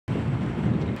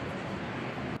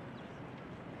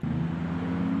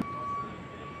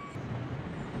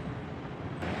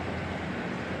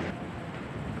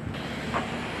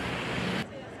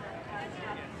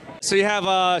so you have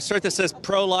a shirt that says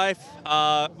pro-life.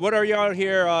 What are you out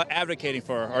here advocating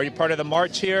for? Are you part of the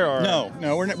march here? Or? No,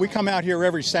 we come out here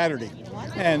every Saturday.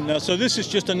 And so this is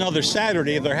just another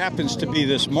Saturday. There happens to be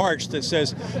this march that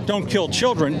says, don't kill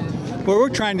children. But we're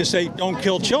trying to say, don't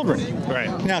kill children. Right.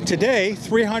 Now today,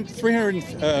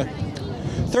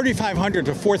 3,500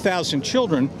 to 4,000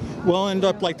 children will end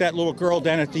up like that little girl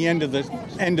down at the end of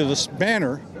this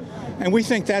banner. And we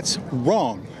think that's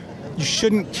wrong. You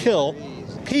shouldn't kill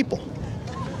people.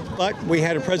 But we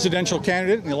had a presidential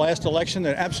candidate in the last election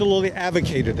that absolutely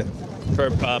advocated it. For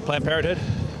Planned Parenthood?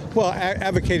 Well,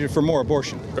 advocated for more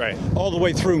abortion. Right. All the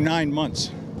way through 9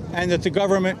 months. And that the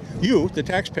government, you, the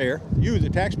taxpayer, me, the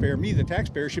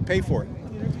taxpayer, should pay for it.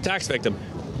 Tax victim.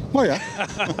 Oh, yeah.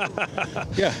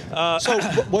 Yeah. So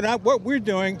what we're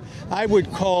doing, I would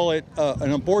call it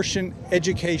an abortion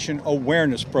education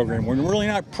awareness program. We're really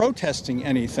not protesting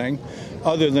anything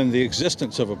other than the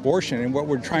existence of abortion. And what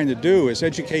we're trying to do is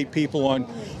educate people on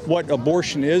what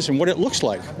abortion is and what it looks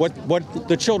like, what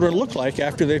the children look like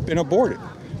after they've been aborted,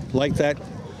 like that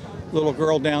little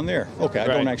girl down there. Okay, I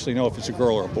don't actually know if it's a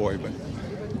girl or a boy, but...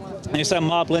 And you said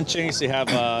mob lynchings, you have...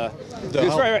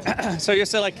 So you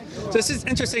said, this is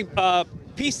interesting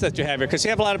piece that you have here, because you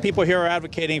have a lot of people here who are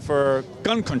advocating for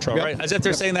gun control, right? As if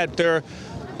they're saying that they're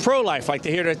pro-life, like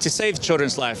they're here to save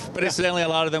children's life. But incidentally, a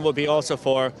lot of them will be also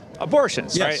for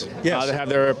abortions, right? Yes. They have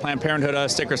their Planned Parenthood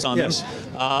stickers on them.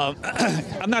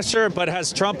 I'm not sure, but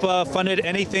has Trump funded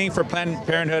anything for Planned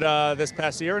Parenthood this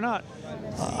past year or not?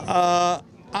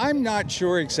 I'm not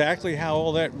sure exactly how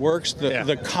all that works.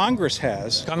 The Congress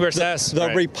has. Congress has. The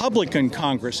Republican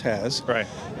Congress has. Right.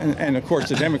 And of course,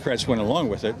 the Democrats went along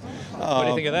with it. What do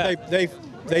you think of that?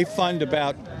 They fund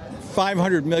about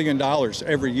 $500 million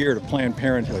every year to Planned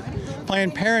Parenthood.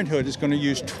 Planned Parenthood is going to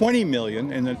use $20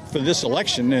 million for this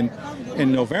election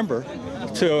in November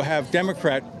to have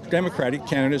Democratic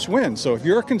candidates win. So if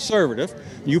you're a conservative,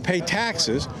 you pay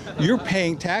taxes, you're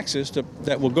paying taxes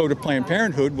that will go to Planned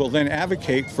Parenthood, will then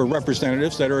advocate for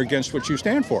representatives that are against what you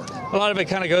stand for. A lot of it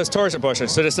kind of goes towards abortion,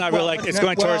 so it's not really like it's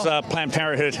going towards Planned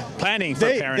Parenthood, planning for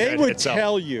Parenthood They would itself.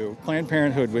 tell you, Planned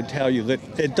Parenthood would tell you that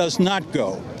it does not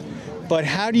go. But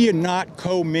how do you not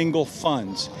commingle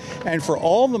funds? And for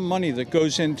all the money that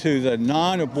goes into the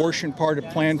non-abortion part of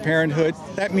Planned Parenthood,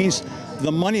 that means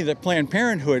the money that Planned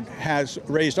Parenthood has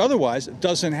raised otherwise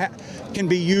can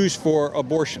be used for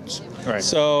abortions. Right.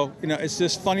 So, it's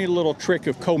this funny little trick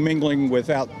of commingling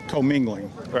without commingling.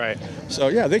 Right. So,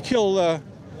 yeah, they kill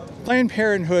Planned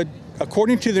Parenthood,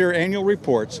 according to their annual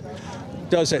reports,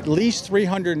 does at least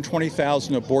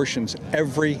 320,000 abortions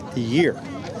every year.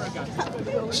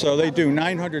 So they do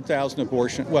 900,000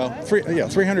 abortions. Well,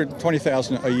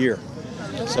 320,000 a year.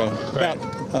 So about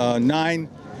 9.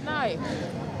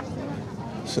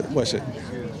 So what's it?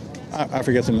 I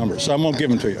forget the numbers, so I won't give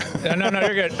them to you. No,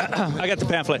 you're good. I got the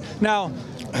pamphlet. Now,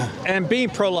 and being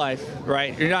pro-life,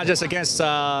 right? You're not just against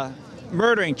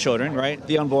murdering children, right?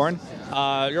 The unborn.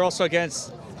 You're also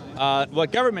against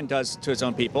what government does to its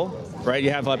own people, right? You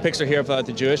have a picture here of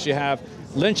the Jewish. You have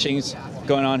lynchings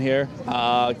going on here.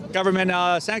 Government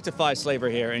sanctifies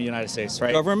slavery here in the United States,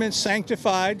 right? Government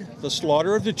sanctified the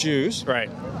slaughter of the Jews. Right.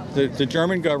 The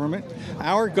German government.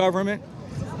 Our government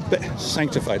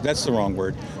sanctified. That's the wrong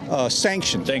word.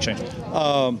 Sanctioned.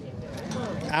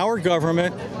 Our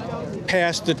government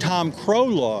passed the Tom Crow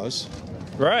laws.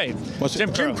 Right. What's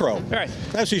it? Jim Crow. Right.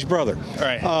 That's his brother.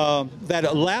 Right. That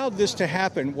allowed this to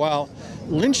happen while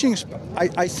lynchings,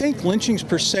 I think lynchings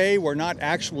per se were not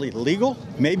actually legal.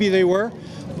 Maybe they were,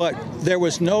 but there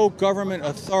was no government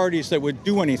authorities that would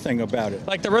do anything about it.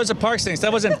 Like the Rosa Parks things,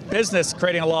 that wasn't business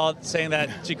creating a law saying that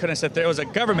she couldn't sit there. It was a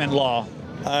government law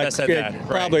that said that.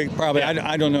 Probably. Yeah.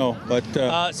 I don't know, but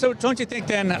so don't you think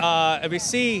then, if we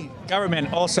see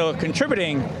government also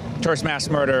contributing towards mass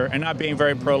murder and not being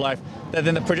very pro-life, that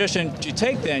then the position you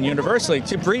take then universally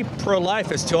to be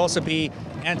pro-life is to also be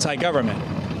anti-government?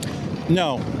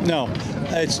 No.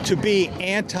 It's to be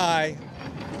anti-laws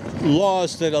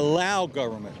that allow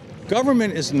government.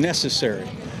 Government is necessary.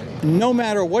 No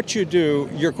matter what you do,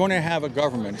 you're going to have a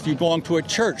government. If you belong to a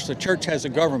church, the church has a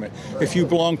government. If you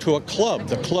belong to a club,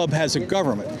 the club has a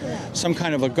government, some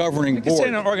kind of a governing board. You can say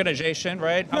an organization,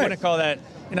 right? I wouldn't call that,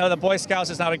 the Boy Scouts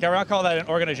is not a government. I call that an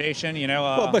organization,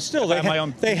 Well, but still,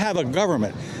 they have a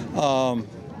government.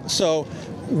 So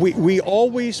we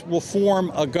always will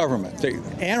form a government. The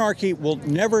anarchy will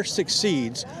never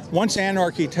succeed. Once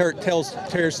anarchy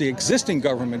tears the existing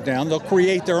government down, they'll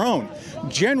create their own,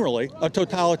 generally a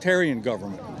totalitarian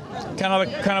government.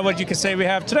 kind of what you could say we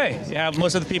have today. You have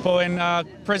most of the people in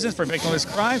prisons for victimless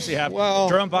crimes. You have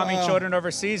drone bombing children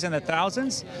overseas in the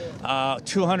thousands.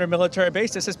 200 military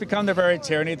bases. This has become the very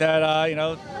tyranny that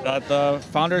that the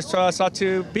founders sought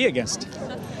to be against.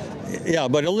 Yeah,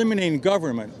 but eliminating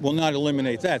government will not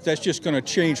eliminate that. That's just going to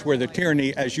change where the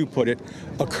tyranny, as you put it,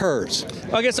 occurs.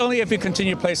 Well, I guess only if we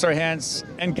continue to place our hands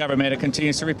in government, it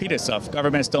continues to repeat itself.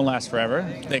 Governments don't last forever.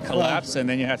 They collapse, and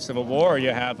then you have civil war, or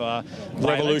you have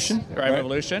revolution. Right,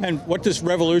 revolution. And what does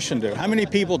revolution do? How many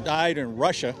people died in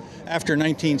Russia after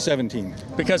 1917?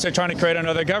 Because they're trying to create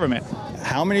another government.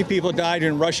 How many people died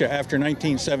in Russia after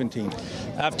 1917?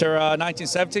 After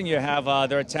 1917, you have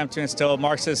their attempt to instill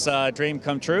Marxist dream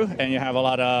come true, and you have a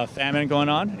lot of famine going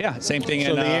on. Yeah, same thing.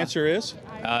 So the answer is?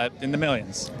 In the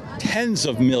millions. Tens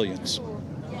of millions.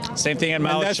 Same thing in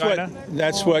Mao, China.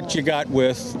 That's what you got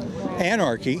with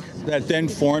anarchy that then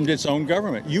formed its own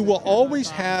government. You will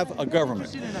always have a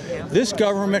government. This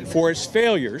government, for its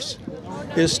failures,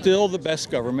 is still the best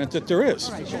government that there is.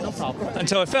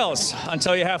 Until it fails.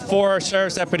 Until you have 4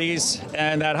 sheriff's deputies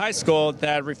and that high school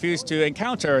that refused to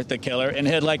encounter the killer and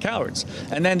hid like cowards.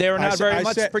 And then they were not very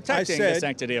much protecting the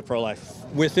sanctity of pro-life.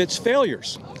 With its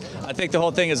failures. I think the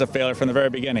whole thing is a failure from the very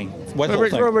beginning. What whole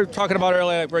thing? We're talking about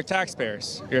earlier, like we're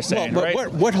taxpayers, you're saying, but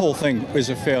right? What whole thing is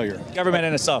a failure? Government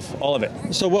in itself, all of it.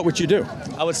 So what would you do?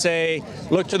 I would say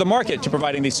look to the market to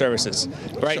providing these services,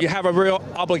 right? So you have a real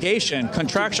obligation,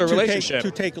 contractual relationship.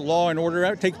 To take law and order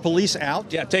out, take police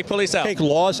out? Yeah, take police out. Take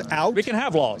laws out? We can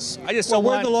have laws. I just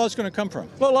where are the laws going to come from?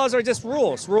 Well, laws are just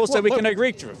rules that we can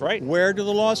agree to, right? Where do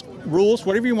the laws, rules,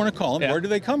 whatever you want to call them, where do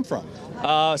they come from?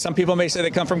 Some people may say they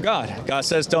come from God. God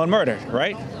says don't murder,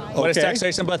 right? What is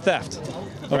taxation but theft,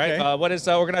 right? Okay. What is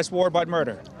organized war but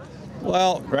murder?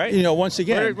 Well, right? Once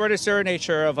again, where does your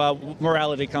nature of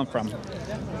morality come from?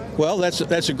 Well,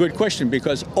 that's a good question,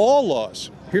 because all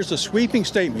laws, here's a sweeping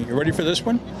statement. You ready for this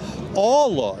one?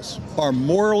 All laws are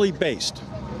morally based.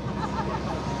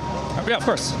 Yeah, of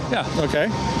course. Yeah. Okay.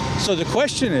 So the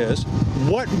question is,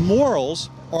 what morals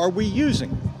are we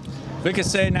using? We could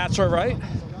say natural right.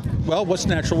 Well, what's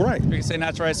natural right? We can say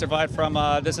natural right survived from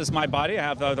this is my body. I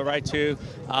have the right to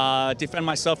defend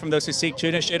myself from those who seek to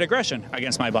initiate aggression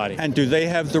against my body. And do they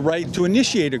have the right to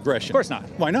initiate aggression? Of course not.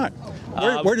 Why not?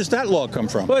 Where does that law come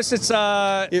from? Well, it's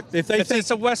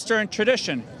a Western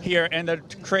tradition here and the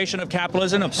creation of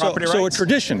capitalism, of property rights. So a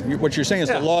tradition, what you're saying is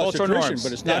the law is a tradition, norms.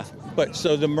 but it's not. Yeah. But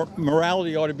so the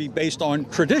morality ought to be based on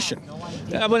tradition.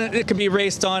 But it could be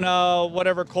based on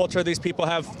whatever culture these people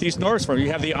have these norms from.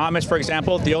 You have the Amish, for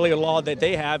example. The only law that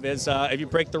they have is if you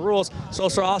break the rules,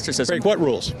 social ostricism. Break what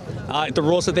rules? The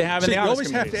rules that they have in the Amish. You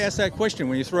always have to ask that question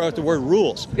when you throw out the word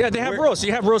rules. Yeah, they have rules.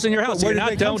 You have rules in your house. Where do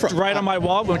they come from? Write on my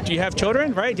wall. Do you have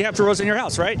children? Right? You have rules in your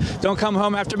house, right? Don't come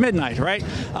home after midnight, right?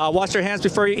 Wash your hands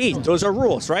before you eat. Those are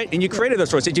rules, right? And you created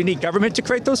those rules. Did you need government to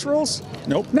create those rules?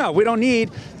 Nope. No, we don't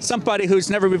need somebody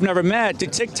we've never met to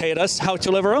dictate us how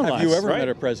to live our own lives. Have you ever met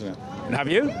a president? Have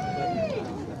you?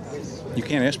 You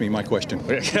can't ask me my question.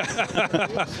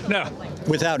 No.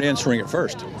 Without answering it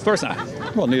first. Of course not.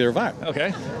 Well, neither have I.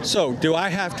 Okay. So, do I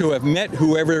have to have met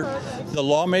whoever the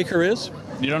lawmaker is?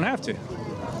 You don't have to.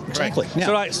 Exactly. Right.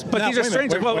 Now, these are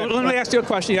strangers. Well, let me ask you a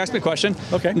question. You asked me a question.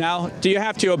 Okay. Now, do you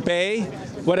have to obey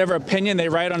whatever opinion they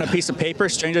write on a piece of paper,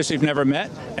 strangers you've never met,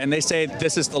 and they say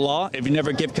this is the law if you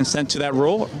never give consent to that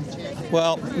rule?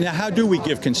 Well, now how do we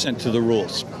give consent to the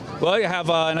rules? Well, you have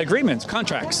an agreement,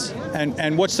 contracts.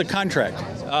 And what's the contract?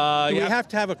 Do we have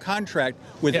to have a contract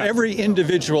with every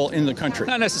individual in the country?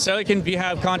 Not necessarily. You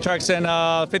have contracts in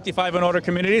 55 and older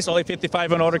communities. Only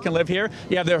 55 and older can live here.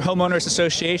 You have their homeowners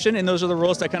association, and those are the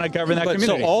rules that kind of govern that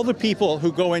community. So all the people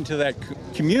who go into that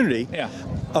community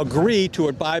agree to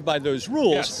abide by those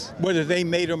rules, whether they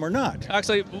made them or not.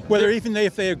 Actually,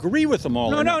 if they agree with them all.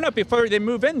 No. Before they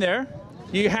move in there,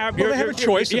 they have a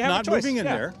choice of not moving in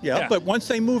there. Yeah, but once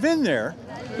they move in there,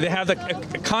 they have a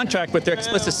contract with their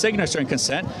explicit signature and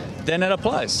consent, then it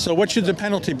applies. So what should the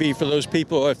penalty be for those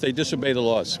people if they disobey the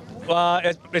laws?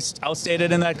 It's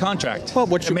outstated in that contract.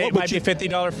 Well, it might be a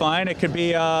 $50 fine. It could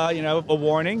be a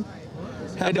warning.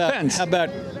 It depends. How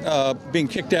about being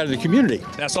kicked out of the community?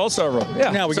 That's also a rule.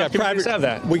 Yeah. Now we got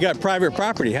private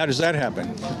property. How does that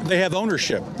happen? They have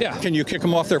ownership. Yeah. Can you kick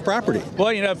them off their property? Well,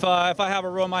 if I have a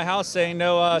rule in my house saying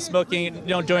no smoking,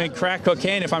 doing crack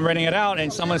cocaine, if I'm renting it out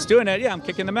and someone's doing it, I'm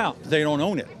kicking them out. They don't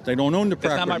own it. They don't own the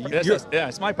property.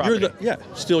 It's my property.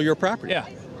 Still your property. Yeah.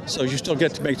 So you still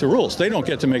get to make the rules. They don't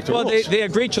get to make the rules. Well, they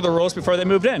agreed to the rules before they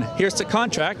moved in. Here's the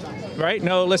contract, right?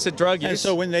 No illicit drug use. And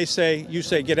so when you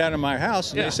say, get out of my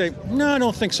house, and they say, no, I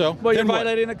don't think so. Well, you're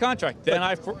violating the contract. Then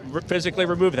I physically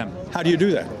remove them. How do you do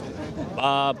that?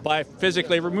 by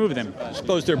physically removing them. I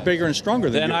suppose they're bigger and stronger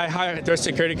than Then you. I hire their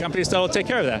security companies that will take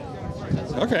care of that.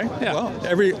 Okay. Yeah.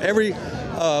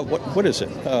 Well, what is it?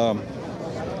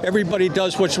 Everybody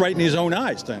does what's right in his own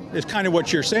eyes. Then it's kind of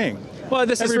what you're saying. Well,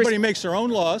 everybody makes their own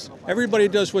laws. Everybody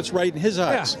does what's right in his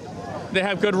eyes. Yeah. They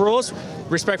have good rules,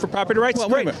 respect for property rights. Well,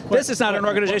 Great. wait a minute. This is not an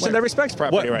organization that respects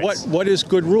property rights. What is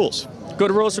good rules?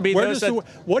 Good rules would be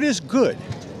What is good?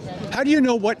 How do you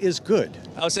know what is good?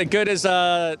 I would say good is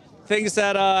things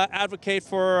that advocate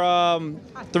for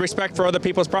the respect for other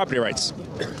people's property rights.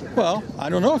 Well, I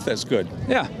don't know if that's good.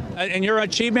 Yeah, and your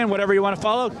achievement, whatever you want to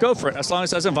follow, go for it, as long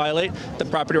as it doesn't violate the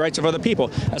property rights of other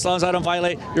people. As long as I don't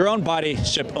violate your own body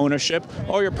ownership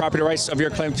or your property rights of your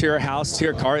claim to your house, to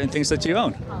your car, and things that you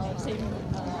own.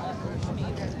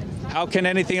 How can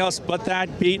anything else but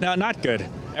that be not good?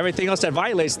 Everything else that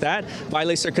violates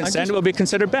their consent, will be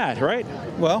considered bad, right?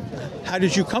 Well, how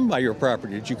did you come by your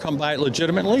property? Did you come by it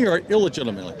legitimately or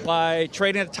illegitimately? By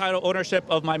trading the title ownership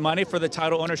of my money for the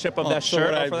title ownership of that shirt or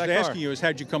for that car. What I was asking you is,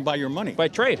 how'd you come by your money? By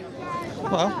trade.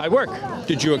 Well, I work.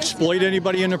 Did you exploit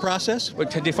anybody in the process?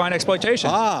 To define exploitation.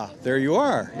 Ah, there you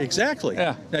are. Exactly.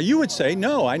 Yeah. Now you would say,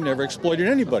 no, I never exploited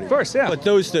anybody. Of course, yeah. But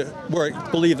those that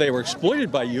believe they were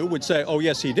exploited by you would say, oh,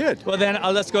 yes, he did. Well, then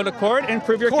let's go to court and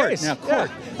prove your case. Now, court.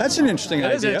 Yeah. That's an interesting idea.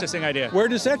 That is an interesting idea. Where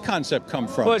does that concept come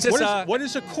from? Well, what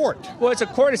is a court? Well, it's a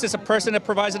court. It's just a person that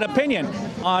provides an opinion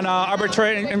on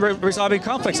arbitrary and resolving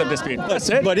conflicts of dispute. That's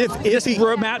it. But if this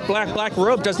black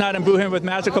robe does not imbue him with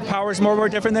magical powers more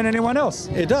different than anyone else.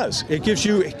 It does. It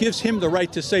gives him the right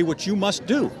to say what you must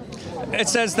do. It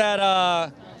says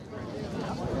that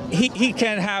he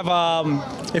can have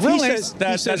if rulings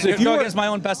that go against my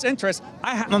own best interest.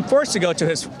 I'm forced to go to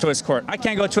his court. I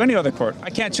can't go to any other court. I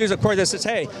can't choose a court that says,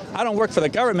 hey, I don't work for the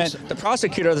government. The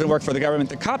prosecutor doesn't work for the government.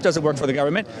 The cop doesn't work for the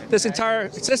government. This entire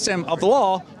system of the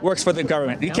law works for the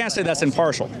government. You can't say that's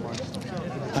impartial.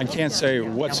 I can't say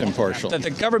what's impartial. That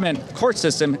the government court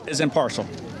system is impartial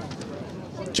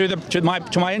to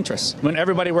my interests when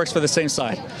everybody works for the same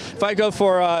side. If I go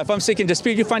for if I'm seeking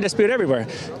dispute, you find dispute everywhere.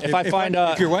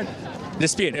 If you're what?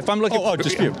 Dispute. If I'm looking for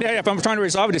dispute. Yeah, if I'm trying to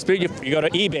resolve a dispute, you go to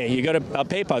eBay, you go to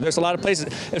PayPal. There's a lot of places.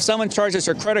 If someone charges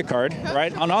your credit card,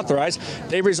 right, unauthorized,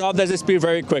 they resolve that dispute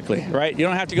very quickly, right? You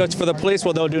don't have to go for the police.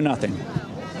 Well, they'll do nothing.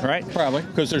 Right? Probably,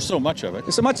 because there's so much of it.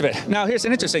 There's so much of it. Now, here's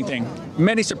an interesting thing.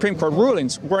 Many Supreme Court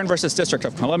rulings, Warren versus District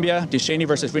of Columbia, Ducheney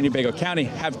versus Winnebago County,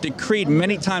 have decreed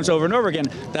many times over and over again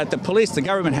that the police, the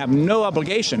government, have no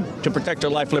obligation to protect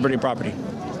their life, liberty, and property.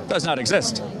 It does not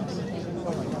exist.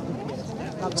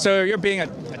 So you're being a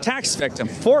tax victim,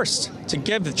 forced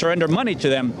to surrender money to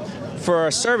them for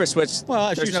a service which... Well,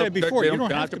 as you said before, you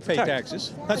don't have to pay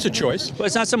taxes. That's a choice. But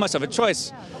it's not so much of a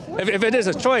choice. If it is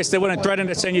a choice, they wouldn't threaten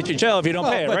to send you to jail if you don't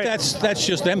pay it, right? But that's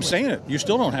just them saying it. You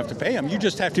still don't have to pay them. You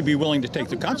just have to be willing to take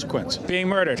the consequence. Being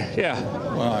murdered, yeah.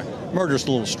 Well, murder's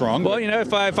a little strong. Well,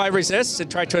 if I resist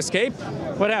and try to escape,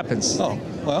 what happens? Oh,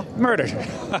 well. Murdered.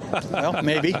 Well,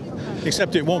 maybe.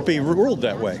 Except it won't be ruled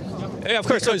that way. Yeah, of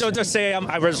course. Don't just say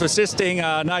I was resisting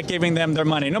not giving them their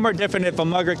money. No more different if a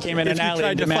mugger came in an alley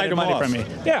and demanded money from me.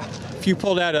 Yeah. If you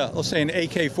pulled out let's say an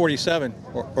AK-47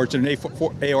 or it's an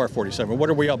AR-47,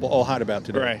 what are we all hot about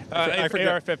today? Right.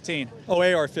 AR-15. Oh,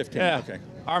 AR-15. Yeah. Okay.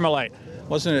 Armalite.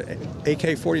 Wasn't it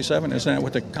AK-47? Isn't that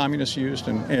what the communists used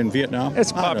in Vietnam?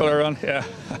 It's popular one. Yeah.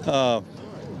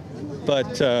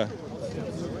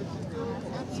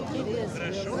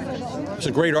 It's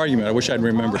a great argument. I wish I'd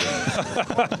remembered it.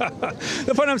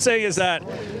 The point I'm saying is that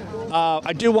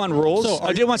I do want rules.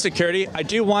 I do want security. I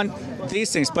do want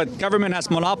these things, but government has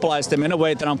monopolized them in a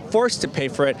way that I'm forced to pay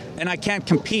for it, and I can't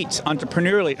compete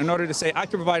entrepreneurially in order to say I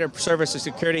can provide a service of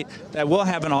security that will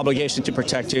have an obligation to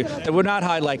protect you, that would not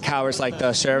hide like cowards like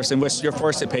the sheriffs in which you're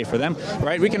forced to pay for them,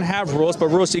 right? We can have rules, but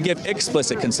rules you give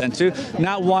explicit consent to,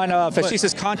 not one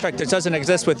facetious contract that doesn't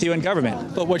exist with you in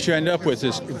government. But what you end up with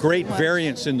is great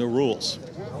variance in the rules.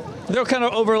 They'll kind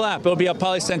of overlap. It'll be a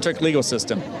polycentric legal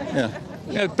system. Yeah.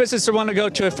 Businesses want to go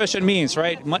to efficient means,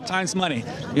 right? Time's money.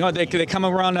 They come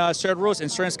around shared rules.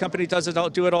 Insurance company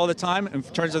do it all the time in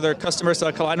terms of their customers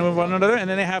colliding with one another, and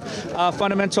then they have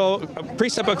fundamental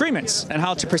precept agreements and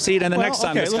how to proceed in the next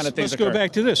time this kind of things occur. Let's go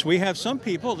back to this. We have some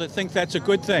people that think that's a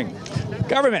good thing.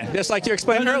 Government, just like you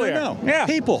explained earlier. No. Yeah.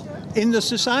 People in the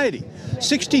society.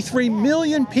 63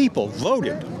 million people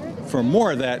voted for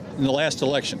more of that in the last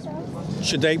election.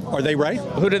 Are they right?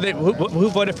 Who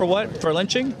voted for what? For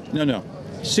lynching? No.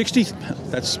 60.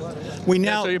 That's what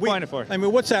you pointed for. I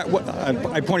mean, what's that?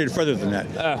 I pointed further than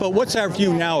that. But what's our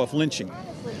view now of lynching?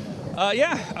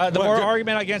 The moral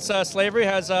argument against slavery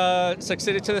has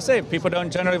succeeded to the same. People don't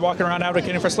generally walk around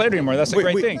advocating for slavery anymore. That's a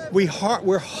great thing.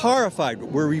 We're horrified.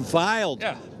 We're reviled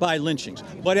by lynchings.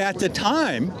 But at the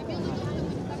time,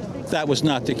 that was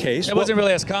not the case. It wasn't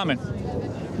really as common.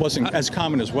 Wasn't as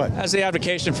common as what? As the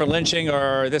advocation for lynching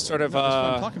or this sort of... That's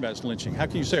what I'm talking about is lynching. How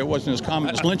can you say it wasn't as common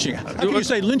as lynching? How can you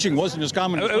say lynching wasn't as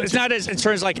common as lynching? It's not as, in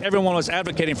terms like everyone was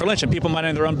advocating for lynching. People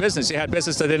minding their own business. You had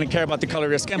business that didn't care about the color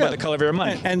of your skin, but the color of your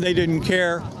money. And they didn't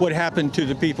care what happened to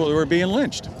the people who were being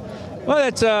lynched. Well,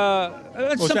 that's...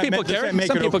 some people cared.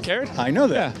 Some people cared. I know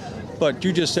that. Yeah. But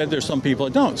you just said there's some people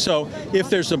that don't. So if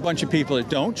there's a bunch of people that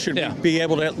don't, should we be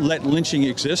able to let lynching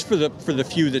exist for the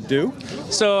few that do?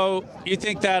 So you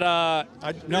think that? I'm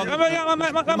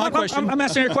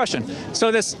asking your question.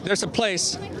 So there's a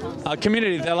place, a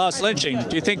community that allows lynching.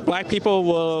 Do you think black people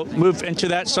will move into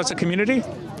that such a community?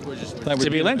 To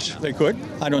be lynched? They could.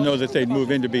 I don't know that they'd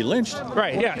move in to be lynched.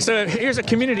 Right, yeah. So here's a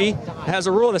community that has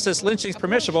a rule that says lynching is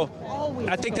permissible.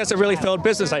 I think that's a really failed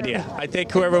business idea. I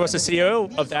think whoever was the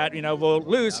CEO of that, will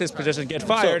lose his position, get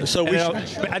fired.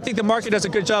 I think the market does a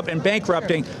good job in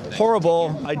bankrupting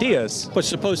horrible ideas. But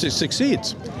suppose it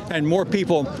succeeds, and more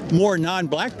people, more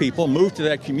non-black people, move to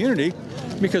that community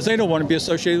because they don't want to be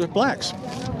associated with blacks.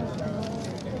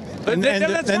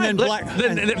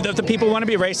 The people want to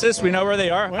be racist. We know where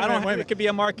they are. It could be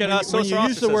a market. When you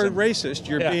use the word racist,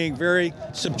 you're being very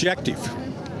subjective.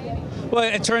 Well,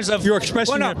 in terms of... You're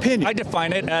expressing an opinion. I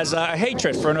define it as a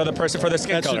hatred for another person for their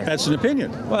skin color. That's an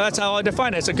opinion. Well, that's how I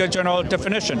define it. It's a good general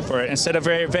definition for it. Instead of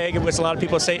very vague, in which a lot of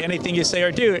people say anything you say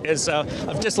or do is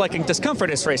of disliking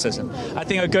discomfort is racism. I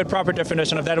think a good proper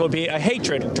definition of that would be a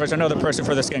hatred towards another person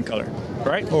for their skin color,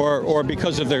 right? Or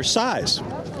because of their size.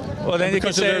 Well, then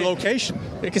because of their location.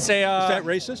 You could say... is that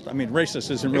racist? I mean,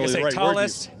 racist isn't really the right word.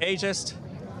 Tallest, ageist.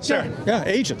 Sure. Yeah,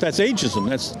 ageist. That's ageism.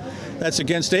 That's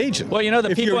against ageism. Well,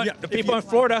 the people in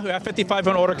Florida who have 55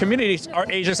 and older communities are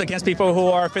ageist against people who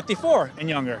are 54 and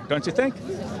younger. Don't you think?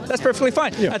 That's perfectly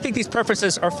fine. Yeah. I think these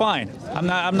preferences are fine. I'm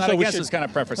not against those kind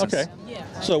of preferences. Okay.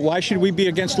 So why should we be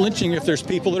against lynching if there's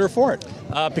people that are for it?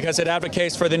 Because it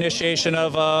advocates for the initiation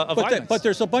of violence. But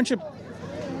there's a bunch of...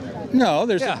 No,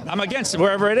 there's... Yeah, I'm against it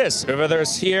wherever it is. Whether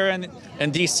it's here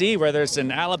in D.C., whether it's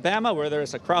in Alabama, whether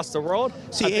it's across the world.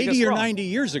 See, 80 or 90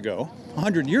 years ago,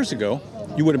 100 years ago,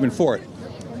 you would have been for it.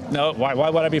 No, why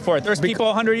would I be for it? There's people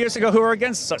 100 years ago who were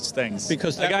against such things.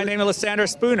 Because a guy named Lysander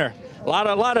Spooner. A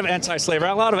lot of anti-slavery,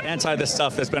 a lot of anti-this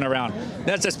stuff that's been around.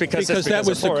 That's just because that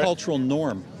was the cultural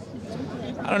norm.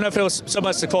 I don't know if it was so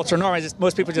much the cultural norm.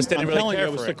 Most people just didn't really care for it. I'm telling you,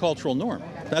 it was the cultural norm.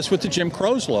 That's what the Jim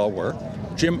Crow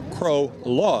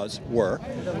laws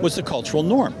was the cultural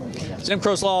norm. Jim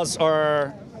Crow's laws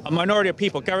are a minority of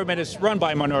people. Government is run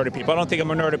by a minority of people. I don't think a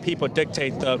minority of people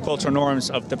dictate the cultural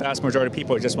norms of the vast majority of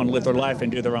people who just want to live their life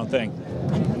and do their own thing.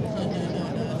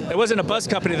 It wasn't a bus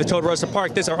company that told Rosa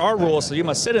Parks, these are our rules, so you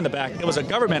must sit in the back. It was a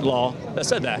government law that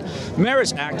said that.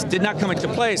 Marriage Act did not come into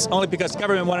place only because the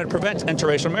government wanted to prevent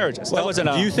interracial marriages. That wasn't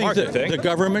a market thing. Do you think that the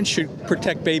government should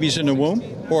protect babies in the womb,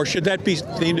 or should that be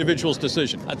the individual's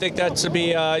decision? I think that should be,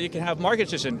 you can have market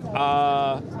decision.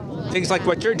 Things like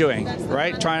what you're doing,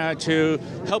 right? Trying to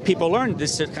help people learn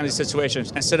this kind of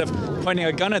situations instead of pointing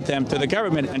a gun at them to the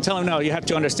government and telling them, no, you have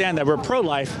to understand that we're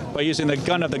pro-life by using the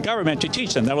gun of the government to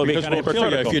teach them. That will be kind of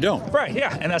hypocritical. If you don't. Right,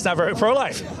 yeah, and that's not very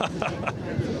pro-life.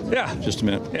 Yeah. Just a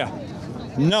minute. Yeah.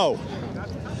 No.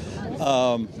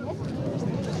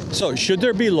 So should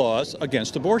there be laws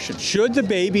against abortion? Should the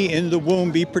baby in the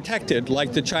womb be protected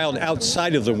like the child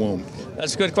outside of the womb?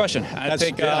 That's a good question. I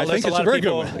think it's a very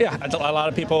good one. Yeah, a lot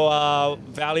of people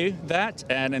value that,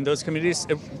 and in those communities,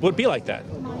 it would be like that.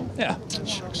 Yeah.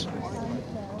 Shucks.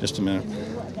 Just a minute.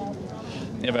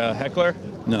 You have a heckler?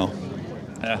 No.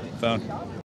 Yeah, phone.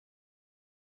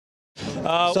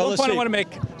 One point I want to make.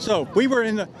 So we were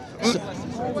in the...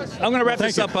 I'm going to wrap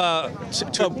this up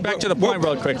back to the point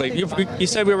real quickly. You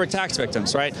said we were tax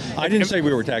victims, right? I didn't say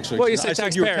we were tax victims. Well, you said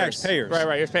taxpayers. You were taxpayers.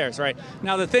 Right, you're payers, right.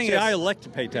 Now the thing is... I elect to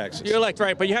pay taxes. You elect,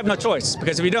 right, but you have no choice,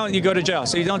 because if you don't, you go to jail.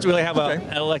 So you don't really have an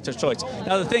elector's choice.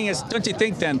 Now the thing is, don't you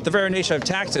think then, the very nature of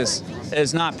taxes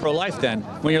is not pro-life then,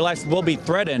 when your life will be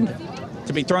threatened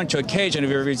to be thrown to a cage, and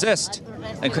if you resist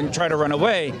and couldn't try to run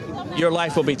away, your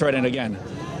life will be threatened again.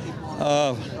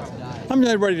 I'm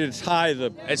not ready to tie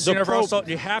the... It's universal.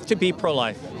 You have to be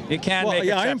pro-life. You can't make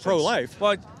exceptions. I am pro-life.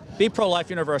 Well, be pro-life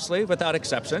universally without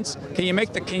exceptions. Can you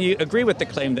agree with the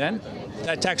claim then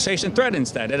that taxation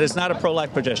threatens that. It is not a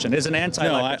pro-life position. It is an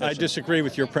anti-life position. I disagree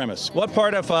with your premise. What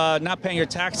part of not paying your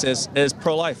taxes is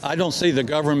pro-life? I don't see the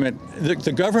government.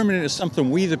 The government is something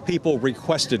we, the people,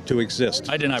 requested to exist.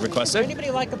 I did not request Would it.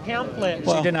 anybody like a pamphlet?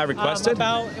 She did not request it.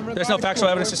 There's no factual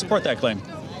evidence to support that claim.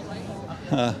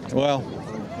 Well,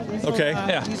 okay.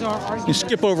 Yeah. These are arguments. You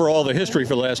skip over all the history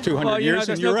for the last 200 years,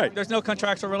 and you're right. There's no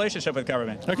contractual relationship with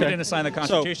government. Okay. You didn't sign the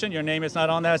Constitution. Your name is not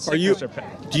on that.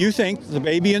 Do you think the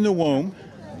baby in the womb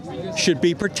should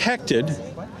be protected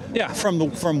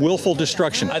from willful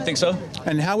destruction? I think so.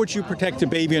 And how would you protect a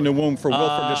baby in the womb for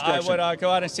willful destruction? I would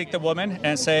go out and seek the woman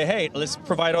and say, hey, let's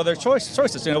provide other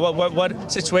choices. You know,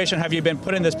 what situation have you been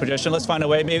put in this position? Let's find a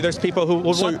way. Maybe there's people who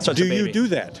will want such a baby. Do you do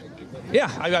that? Yeah,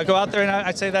 I go out there and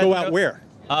I say that. Go out where?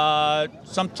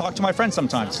 Talk to my friends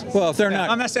sometimes. Well, if they're not,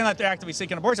 I'm not saying that they're actively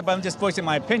seeking abortion, but I'm just voicing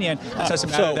my opinion. It's just a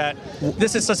matter that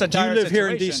this is such a dire do you live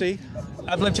situation. here in D.C.?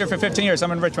 I've lived here for 15 years.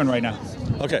 I'm in Richmond right now.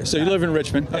 Okay, so you live in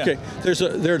Richmond. Yeah. Okay, there's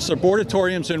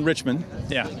abortatoriums in Richmond.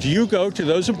 Yeah. Do you go to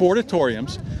those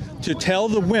abortatoriums to tell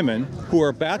the women who are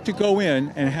about to go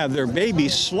in and have their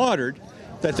babies slaughtered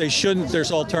that they shouldn't?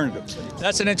 There's alternatives.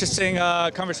 That's an interesting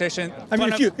conversation. I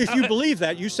mean, if you believe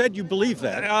that, you said you believe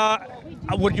that.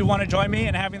 Would you want to join me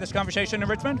in having this conversation in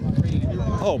Richmond?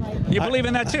 Oh, You believe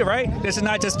in that too, right? This is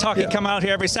not just talking. Come out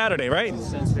here every Saturday, right?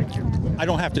 I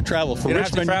don't have to travel for You don't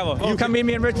Richmond. have to travel. Well, come meet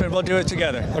me in Richmond. We'll do it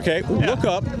together. Okay, look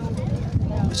up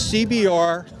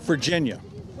CBR Virginia.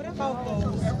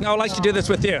 No, I'd like to do this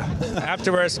with you.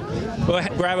 Afterwards, we'll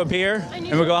grab a beer and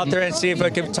we'll go out there and see if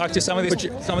I can talk to some of these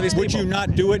people. Would you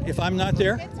not do it if I'm not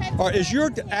there? Or is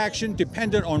your action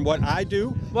dependent on what I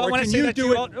do? Well, or when I can say you that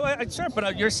do it? sure,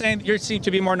 but you're saying you seem to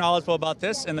be more knowledgeable about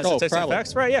this and the statistics probably.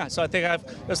 facts, right? Yeah. So I think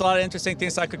there's a lot of interesting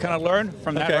things I could kind of learn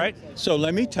from that, Okay. right? So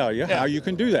let me tell you how you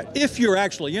can do that. If you're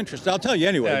actually interested, I'll tell you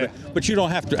anyway, Yeah. but you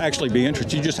don't have to actually be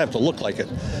interested. You just have to look like it.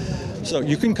 So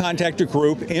you can contact a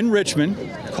group in Richmond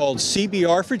called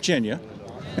CBR Virginia,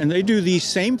 and they do these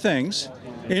same things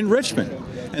in Richmond.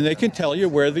 And they can tell you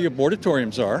where the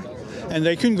abortatoriums are, and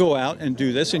they can go out and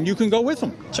do this, and you can go with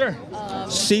them. Sure.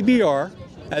 CBR,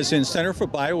 as in Center for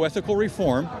Bioethical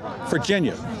Reform,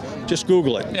 Virginia. Just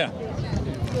Google it. Yeah.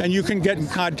 And you can get in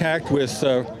contact with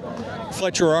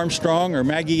Fletcher Armstrong or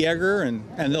Maggie Egger, and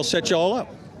they'll set you all up.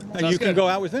 And Sounds you can good. go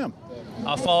out with them.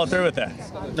 I'll follow through with that.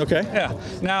 Okay? Yeah.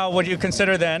 Now, would you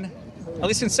consider then, at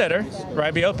least consider,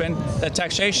 right, be open, that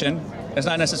taxation is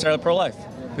not necessarily pro-life?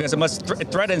 Because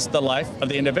it threatens the life of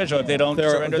the individual if they don't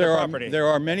surrender their property. There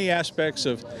are many aspects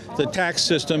of the tax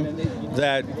system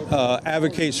that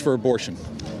advocates for abortion.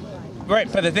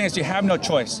 Right, but the thing is, you have no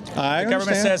choice. I The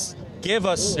government understand. says, give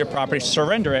us your property,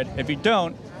 surrender it. If you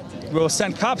don't, we'll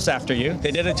send cops after you.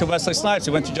 They did it to Wesley Snipes,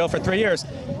 who went to jail for 3 years.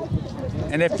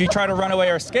 And if you try to run away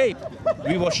or escape,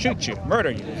 we will shoot you,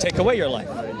 murder you, take away your life.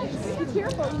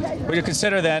 Would you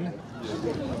consider then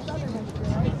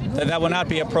that will not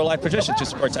be a pro-life position to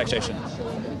support taxation?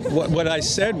 What I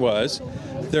said was,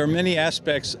 there are many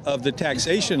aspects of the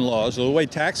taxation laws, or the way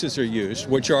taxes are used,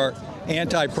 which are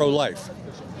anti-pro-life.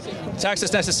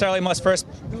 Taxes necessarily must first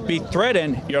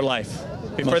threaten your life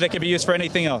before they can be used for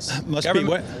anything else.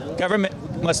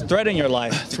 Government must threaten your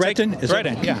life. Threaten?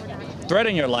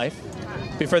 Threaten your life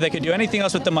before they can do anything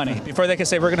else with the money. Before they can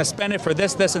say, we're going to spend it for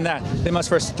this, this, and that. They must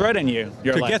first threaten your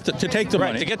life. To take the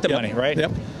money. Right, to get the money, right?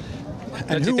 Yep.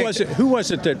 And who was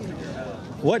it that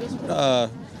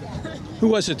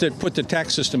put the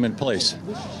tax system in place?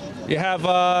 You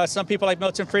have some people like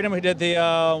Milton Friedman who did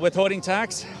the withholding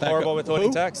tax, horrible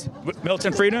withholding tax.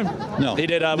 Milton Friedman? No. He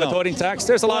did withholding tax.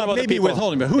 There's a lot of other maybe people.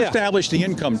 withholding, but who established the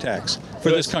income tax for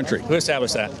this country? Who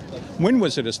established that? When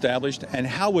was it established, and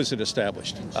how was it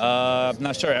established? I'm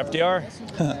not sure. FDR?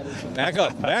 Back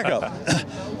up.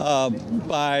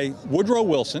 By Woodrow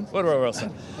Wilson. Woodrow Wilson.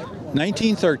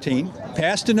 1913,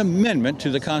 passed an amendment to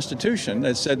the Constitution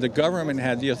that said the government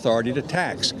had the authority to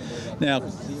tax. Now,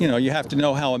 you have to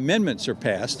know how amendments are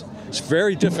passed. It's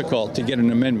very difficult to get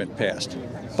an amendment passed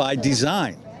by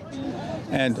design.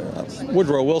 And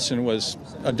Woodrow Wilson was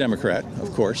a Democrat,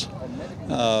 of course.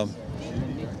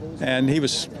 And he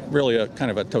was really a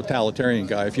kind of a totalitarian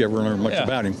guy, if you ever learn much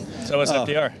about him. So was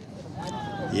FDR.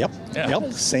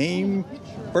 Yep. Same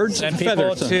birds Send and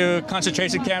people feathers. to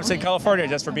concentration camps in California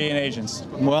just for being Asians.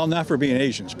 Well, not for being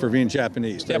Asians, for being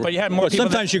Japanese. Yeah, but you had more people.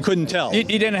 Sometimes you couldn't tell. You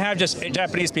didn't have just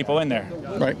Japanese people in there.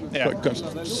 Right. Yeah. Because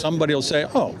somebody will say,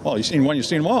 "Oh, well, you've seen one, you've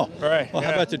seen them all." Right. Well,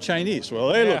 how about the Chinese?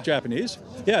 Well, they look Japanese.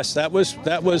 Yes, that was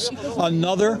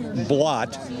another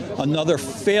blot, another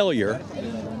failure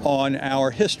on our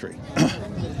history.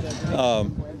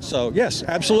 So yes,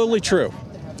 absolutely true.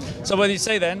 So what do you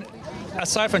say then?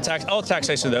 aside from tax, all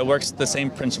taxation though works the same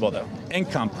principle though.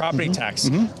 Income, property tax,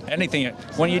 anything.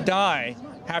 When you die,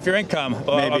 half your income.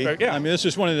 Maybe. Yeah. I mean, this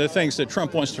is one of the things that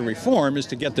Trump wants to reform is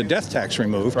to get the death tax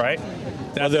removed. Right.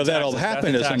 Whether that'll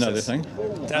happen is another thing.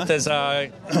 Death is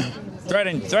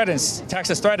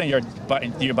taxes threaten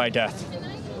you by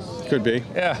death. Could be.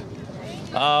 Yeah.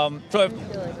 So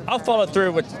I'll follow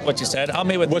through with what you said. I'll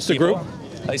meet with What's the people.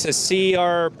 group? He says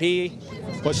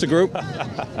CRP. What's the group?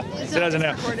 He doesn't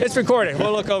know. It's recorded.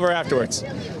 We'll look over afterwards.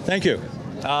 Thank you.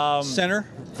 Center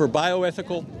for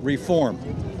Bioethical Reform.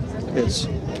 It's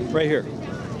right here.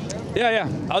 Yeah.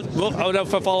 I'll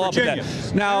follow up with Virginia.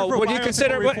 that. Now, Center for would you Bioethical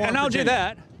consider, Reform, and I'll do Virginia.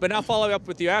 that, but I'll follow up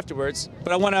with you afterwards.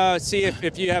 But I want to see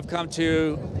if you have come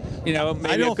to,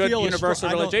 maybe a good universal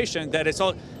realization that it's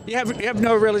all, you have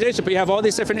no realization, but you have all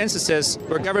these different instances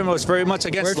where government was very much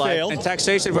against life, failed. and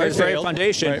taxation, Where for it its very failed.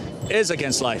 foundation, is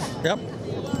against life. Yep.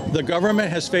 The government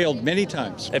has failed many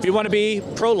times. If you want to be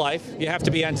pro-life, you have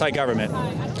to be anti-government.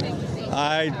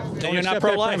 I Then don't you're not accept that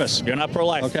pro-life. premise. You're not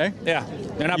pro-life. Okay. Yeah.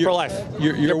 You're not You're- pro-life.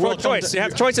 you're welcome pro-choice. to- You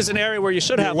have choices in an area where you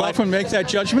should You're have life. welcome to make that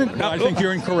judgment. No, I think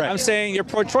you're incorrect. I'm saying you're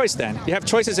pro-choice then. You have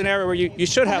choices in an area where you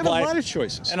should I have have life. a lot of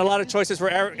choices. And a lot of choices for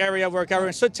area where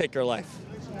government should take your life.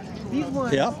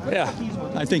 Yeah. Yeah.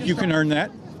 I think you can earn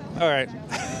that. All right.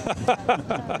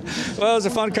 Well, it was a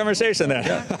fun conversation then.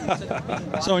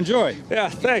 So enjoy. Yeah,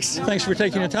 thanks. Thanks for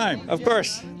taking the time. Of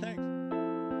course.